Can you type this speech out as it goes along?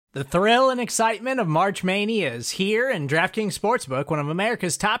The thrill and excitement of March Mania is here, and DraftKings Sportsbook, one of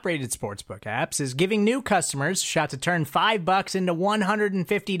America's top-rated sportsbook apps, is giving new customers a shot to turn $5 into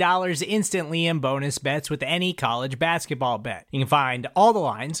 $150 instantly in bonus bets with any college basketball bet. You can find all the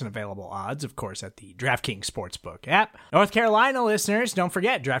lines and available odds, of course, at the DraftKings Sportsbook app. North Carolina listeners, don't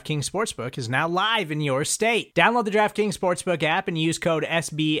forget, DraftKings Sportsbook is now live in your state. Download the DraftKings Sportsbook app and use code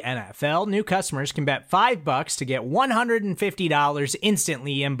SBNFL. New customers can bet $5 to get $150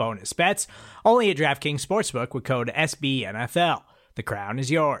 instantly in bonus bets, only at DraftKings Sportsbook with code SBNFL. The crown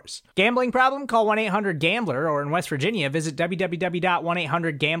is yours. Gambling problem? Call 1-800-GAMBLER, or in West Virginia, visit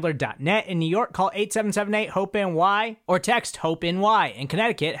www.1800gambler.net. In New York, call 877-8-HOPE-NY or text HOPE-NY. In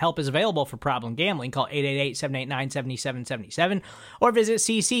Connecticut, help is available for problem gambling. Call 888-789-7777 or visit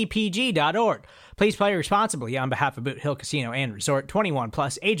ccpg.org. Please play responsibly on behalf of Boot Hill Casino and Resort. 21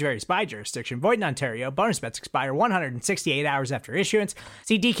 plus, age varies by jurisdiction. Void in Ontario. Bonus bets expire 168 hours after issuance.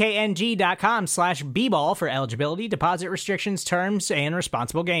 See dkng.com/bball for eligibility, deposit restrictions, terms, and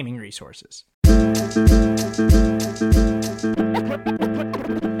responsible gaming resources.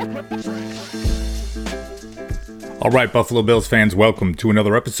 All right, Buffalo Bills fans, welcome to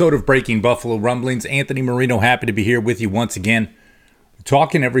another episode of Breaking Buffalo Rumblings. Anthony Marino, happy to be here with you once again.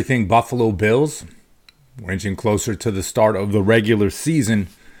 Talking everything Buffalo Bills. We're inching closer to the start of the regular season.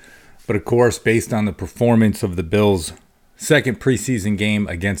 But of course, based on the performance of the Bills' second preseason game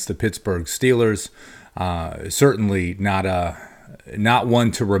against the Pittsburgh Steelers, certainly not one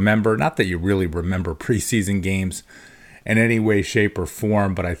to remember. Not that you really remember preseason games in any way, shape, or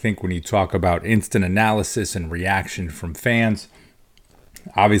form. But I think when you talk about instant analysis and reaction from fans,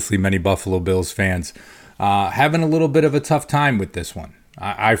 obviously many Buffalo Bills fans having a little bit of a tough time with this one.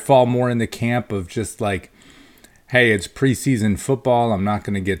 I fall more in the camp of just like, hey, it's preseason football. I'm not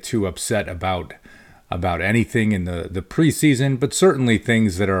going to get too upset about anything in the preseason, but certainly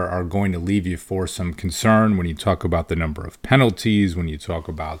things that are going to leave you for some concern when you talk about the number of penalties, when you talk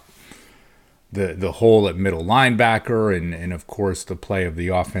about the hole at middle linebacker, and of course the play of the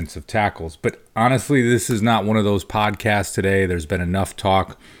offensive tackles. But honestly, this is not one of those podcasts today. There's been enough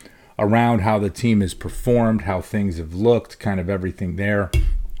talk around how the team has performed, how things have looked, kind of everything there.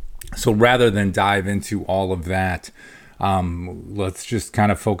 So rather than dive into all of that, let's just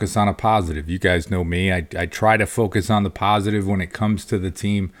kind of focus on a positive. You guys know me. I try to focus on the positive when it comes to the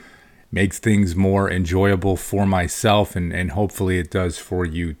team. Makes things more enjoyable for myself, and hopefully it does for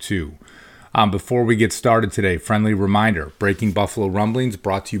you too. Before we get started today, friendly reminder, Breaking Buffalo Rumblings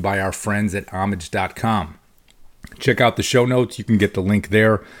brought to you by our friends at homage.com. Check out the show notes. You can get the link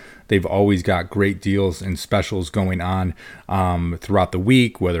there. They've always got great deals and specials going on throughout the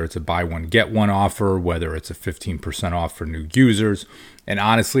week, whether it's a buy one, get one offer, whether it's a 15% off for new users. And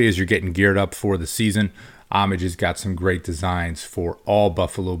honestly, as you're getting geared up for the season, Homage has got some great designs for all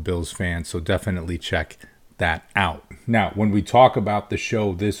Buffalo Bills fans, so definitely check that out. Now, when we talk about the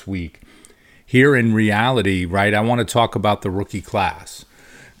show this week, here in reality, right, I want to talk about the rookie class.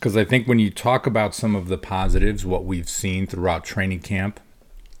 Because I think when you talk about some of the positives, what we've seen throughout training camp,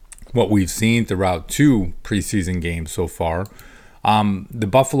 what we've seen throughout two preseason games so far, the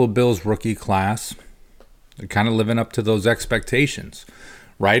Buffalo Bills rookie class, they're kind of living up to those expectations,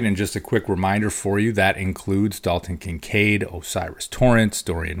 right? And just a quick reminder for you, that includes Dalton Kincaid, Osiris Torrance,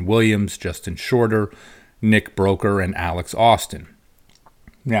 Dorian Williams, Justin Shorter, Nick Broker, and Alex Austin.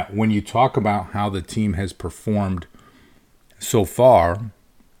 Now, when you talk about how the team has performed so far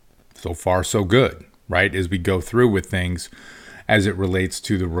so good, right? As we go through with things as it relates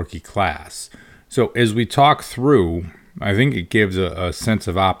to the rookie class. So as we talk through, I think it gives a sense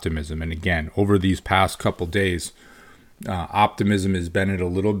of optimism. And again, over these past couple days, optimism has been at a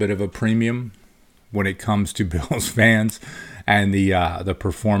little bit of a premium when it comes to Bills fans and the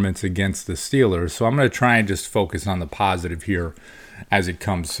performance against the Steelers. So I'm going to try and just focus on the positive here as it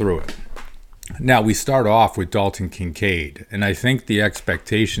comes through it. Now, we start off with Dalton Kincaid, and I think the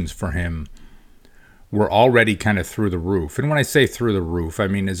expectations for him were already kind of through the roof. And when I say through the roof, I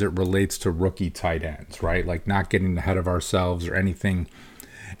mean as it relates to rookie tight ends, right? Like not getting ahead of ourselves or anything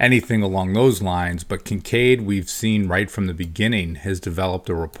along those lines. But Kincaid, we've seen right from the beginning, has developed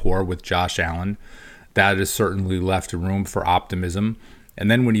a rapport with Josh Allen. That has certainly left room for optimism.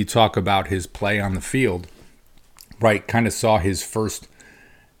 And then when you talk about his play on the field, right, kind of saw his first,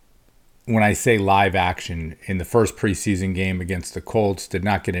 when I say live action, in the first preseason game against the Colts, did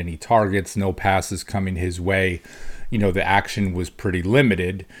not get any targets, no passes coming his way. The action was pretty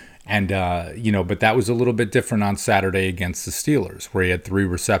limited. And, but that was a little bit different on Saturday against the Steelers, where he had 3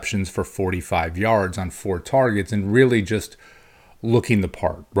 receptions for 45 yards on 4 targets and really just looking the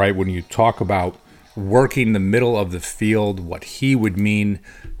part, right? When you talk about working the middle of the field, what he would mean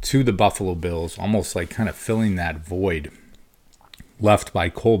to the Buffalo Bills, almost like kind of filling that void left by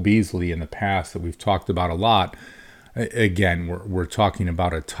Cole Beasley in the past that we've talked about a lot. Again, we're talking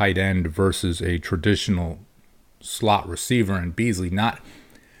about a tight end versus a traditional slot receiver, and Beasley not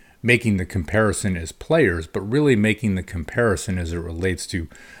making the comparison as players, but really making the comparison as it relates to,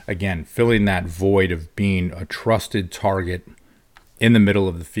 again, filling that void of being a trusted target in the middle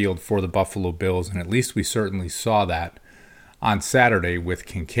of the field for the Buffalo Bills. And at least we certainly saw that on Saturday with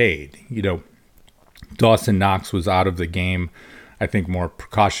Kincaid. Dawson Knox was out of the game, I think more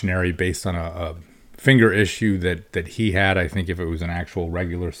precautionary based on a finger issue that he had. I think if it was an actual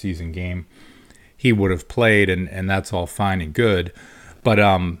regular season game, he would have played, and that's all fine and good. But,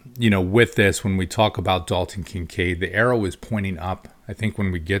 with this, when we talk about Dalton Kincaid, the arrow is pointing up. I think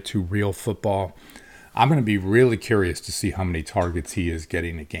when we get to real football, I'm going to be really curious to see how many targets he is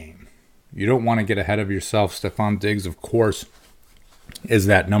getting a game. You don't want to get ahead of yourself. Stephon Diggs, of course, is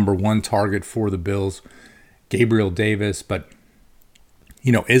that number one target for the Bills. Gabriel Davis, but,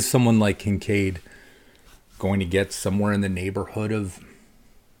 is someone like Kincaid going to get somewhere in the neighborhood of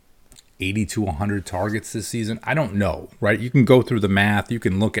 80 to 100 targets this season? I don't know, right? You can go through the math. You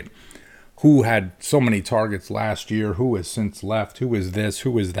can look at who had so many targets last year, who has since left, who is this,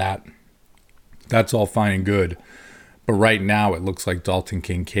 who is that. That's all fine and good. But right now it looks like Dalton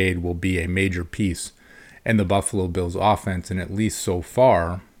Kincaid will be a major piece in the Buffalo Bills offense, and at least so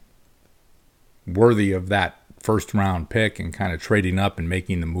far, worthy of that first-round pick and kind of trading up and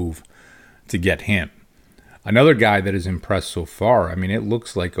making the move to get him. Another guy that has impressed so far, it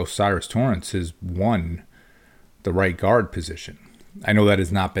looks like O'Cyrus Torrence has won the right guard position. I know that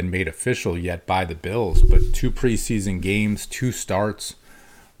has not been made official yet by the Bills, but 2 preseason games, 2 starts,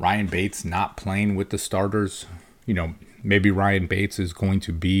 Ryan Bates not playing with the starters. Maybe Ryan Bates is going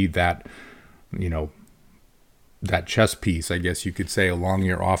to be that, that chess piece, I guess you could say, along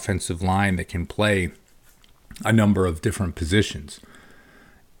your offensive line that can play a number of different positions.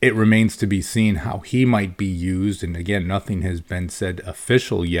 It remains to be seen how he might be used. And again, nothing has been said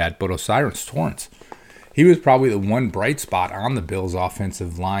official yet, but O'Cyrus Torrence, he was probably the one bright spot on the Bills'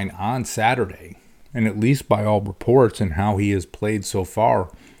 offensive line on Saturday. And at least by all reports and how he has played so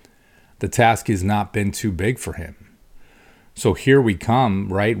far, the task has not been too big for him. So here we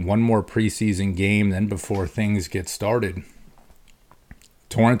come, right? One more preseason game, then before things get started.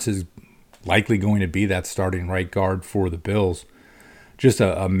 Torrence is likely going to be that starting right guard for the Bills. Just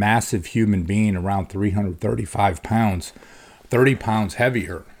a massive human being, around 335 pounds, 30 pounds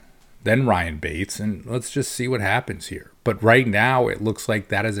heavier than Ryan Bates. And let's just see what happens here. But right now, it looks like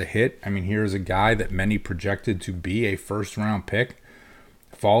that is a hit. Here's a guy that many projected to be a first-round pick.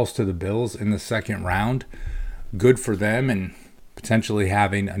 Falls to the Bills in the second round. Good for them, and potentially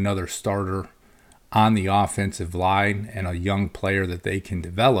having another starter on the offensive line and a young player that they can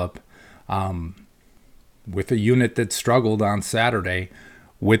develop. With a unit that struggled on Saturday,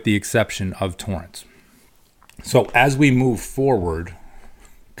 with the exception of Torrence. So as we move forward,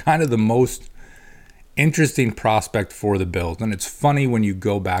 kind of the most interesting prospect for the Bills, and it's funny when you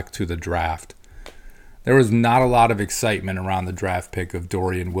go back to the draft, there was not a lot of excitement around the draft pick of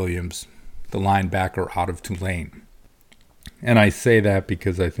Dorian Williams, the linebacker out of Tulane. And I say that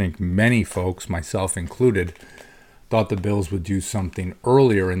because I think many folks, myself included, thought the Bills would do something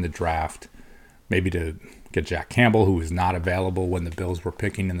earlier in the draft, maybe to get Jack Campbell, who was not available when the Bills were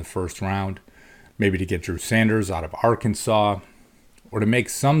picking in the first round, maybe to get Drew Sanders out of Arkansas, or to make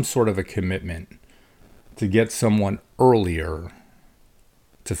some sort of a commitment to get someone earlier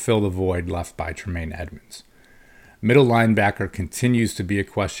to fill the void left by Tremaine Edmunds. Middle linebacker continues to be a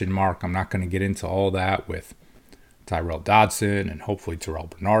question mark. I'm not going to get into all that with Tyrell Dodson, and hopefully Terrell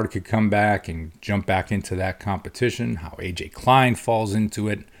Bernard could come back and jump back into that competition, how A.J. Klein falls into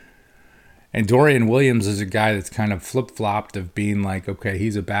it. And Dorian Williams is a guy that's kind of flip-flopped of being like, okay,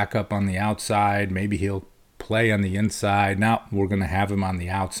 he's a backup on the outside. Maybe he'll play on the inside. Now we're going to have him on the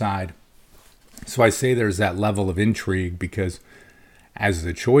outside. So I say there's that level of intrigue because as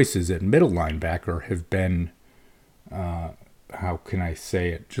the choices at middle linebacker have been, how can I say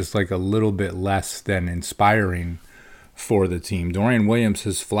it, just like a little bit less than inspiring for the team. Dorian Williams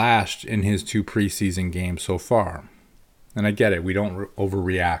has flashed in his 2 preseason games so far. And I get it. We don't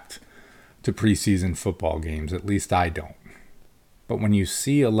overreact to preseason football games. At least I don't. But when you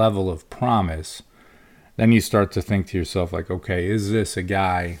see a level of promise, then you start to think to yourself like, okay, is this a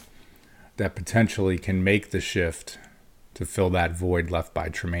guy that potentially can make the shift to fill that void left by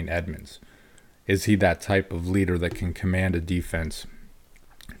Tremaine Edmunds? Is he that type of leader that can command a defense,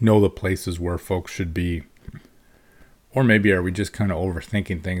 know the places where folks should be, Or maybe are we just kind of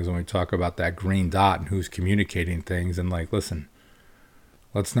overthinking things when we talk about that green dot and who's communicating things? And like, listen,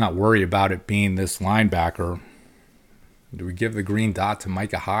 let's not worry about it being this linebacker. Do we give the green dot to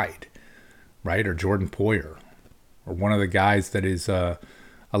Micah Hyde, right? Or Jordan Poyer, or one of the guys that is a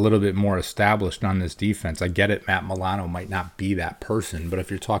little bit more established on this defense? I get it, Matt Milano might not be that person, but if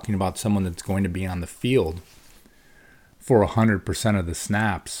you're talking about someone that's going to be on the field for 100% of the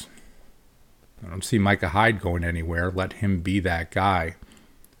snaps, I don't see Micah Hyde going anywhere. Let him be that guy.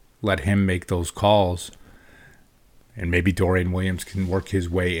 Let him make those calls. And maybe Dorian Williams can work his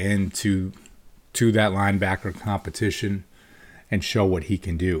way into that linebacker competition and show what he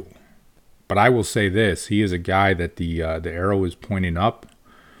can do. But I will say this. He is a guy that the arrow is pointing up.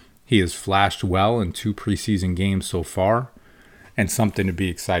 He has flashed well in 2 preseason games so far. And something to be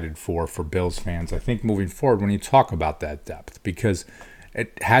excited for Bills fans, I think, moving forward when you talk about that depth. Because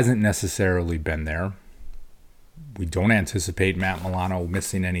it hasn't necessarily been there. We don't anticipate Matt Milano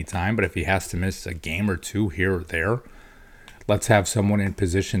missing any time, but if he has to miss a game or two here or there, let's have someone in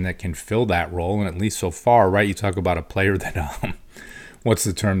position that can fill that role. And at least so far, right, you talk about a player that, what's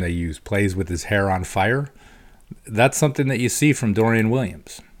the term they use, plays with his hair on fire. That's something that you see from Dorian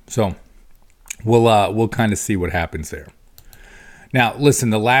Williams. So we'll kind of see what happens there. Now,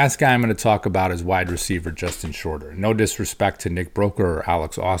 listen, the last guy I'm going to talk about is wide receiver Justin Shorter. No disrespect to Nick Broker or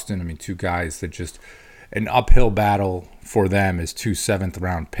Alex Austin. I mean, 2 guys that just an uphill battle for them is 2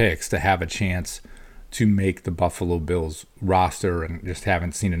 7th-round picks to have a chance to make the Buffalo Bills roster, and just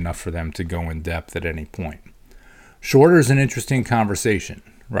haven't seen enough for them to go in depth at any point. Shorter is an interesting conversation,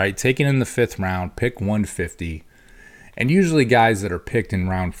 right? Taken in the 5th round, pick 150. And usually guys that are picked in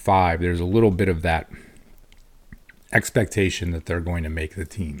round 5, there's a little bit of that expectation that they're going to make the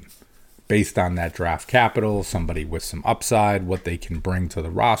team based on that draft capital, somebody with some upside, what they can bring to the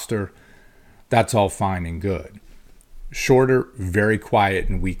roster. That's all fine and good. Shorter, very quiet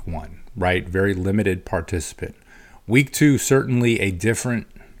in week 1, right? Very limited participant. Week 2, certainly a different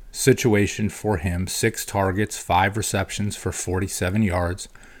situation for him. 6 targets, 5 receptions for 47 yards,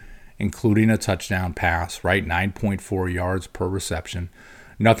 including a touchdown pass, right? 9.4 yards per reception.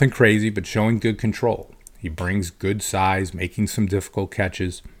 Nothing crazy, but showing good control. He brings good size, making some difficult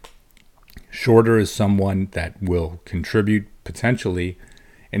catches. Shorter is someone that will contribute potentially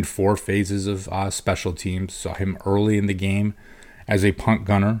in 4 phases of special teams. Saw him early in the game as a punt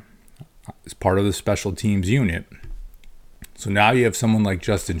gunner, as part of the special teams unit. So now you have someone like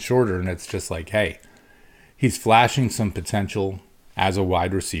Justin Shorter, and it's just like, hey, he's flashing some potential as a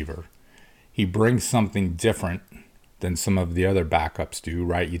wide receiver. He brings something different than some of the other backups do,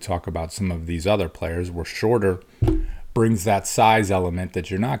 right? You talk about some of these other players where Shorter brings that size element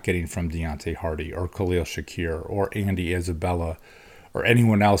that you're not getting from Deontay Hardy or Khalil Shakir or Andy Isabella or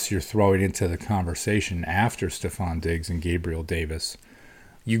anyone else you're throwing into the conversation after Stephon Diggs and Gabriel Davis.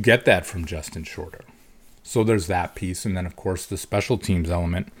 You get that from Justin Shorter. So there's that piece. And then, of course, the special teams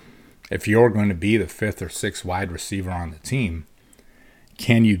element. If you're going to be the 5th or 6th wide receiver on the team,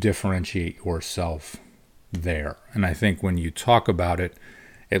 can you differentiate yourself there? And I think when you talk about it,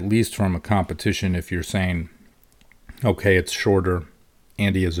 at least from a competition, if you're saying, okay, it's Shorter,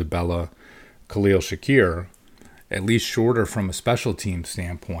 Andy Isabella, Khalil Shakir, at least Shorter from a special team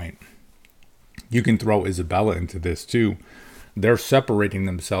standpoint, you can throw Isabella into this too. They're separating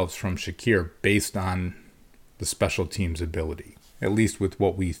themselves from Shakir based on the special teams ability, at least with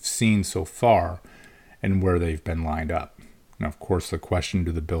what we've seen so far and where they've been lined up. Now, of course, the question,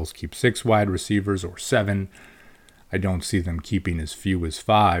 do the Bills keep 6 wide receivers or 7? I don't see them keeping as few as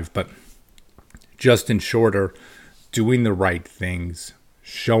 5, but Justin Shorter doing the right things,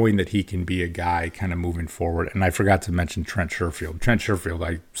 showing that he can be a guy kind of moving forward. And I forgot to mention Trent Sherfield. Trent Sherfield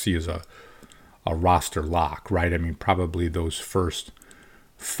I see as a roster lock, right? I mean, probably those first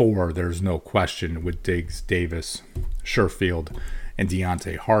 4, there's no question, with Diggs, Davis, Sherfield, and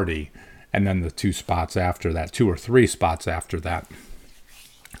Deontay Hardy. And then the 2 spots after that, 2 or 3 spots after that,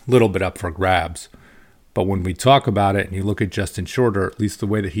 a little bit up for grabs. But when we talk about it and you look at Justin Shorter, at least the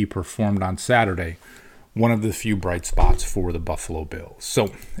way that he performed on Saturday, one of the few bright spots for the Buffalo Bills.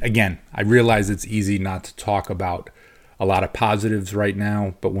 So, again, I realize it's easy not to talk about a lot of positives right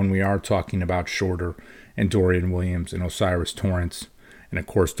now, but when we are talking about Shorter and Dorian Williams and Osiris Torrance and, of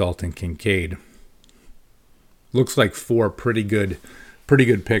course, Dalton Kincaid, looks like 4 pretty good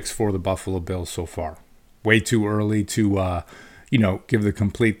picks for the Buffalo Bills so far. Way too early to, give the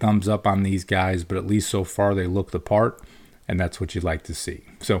complete thumbs up on these guys, but at least so far they look the part, and that's what you'd like to see.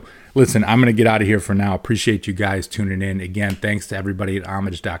 So, listen, I'm going to get out of here for now. Appreciate you guys tuning in. Again, thanks to everybody at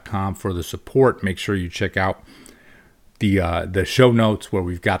homage.com for the support. Make sure you check out the show notes where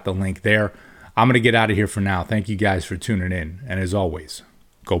we've got the link there. I'm going to get out of here for now. Thank you guys for tuning in. And as always,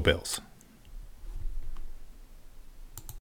 go Bills.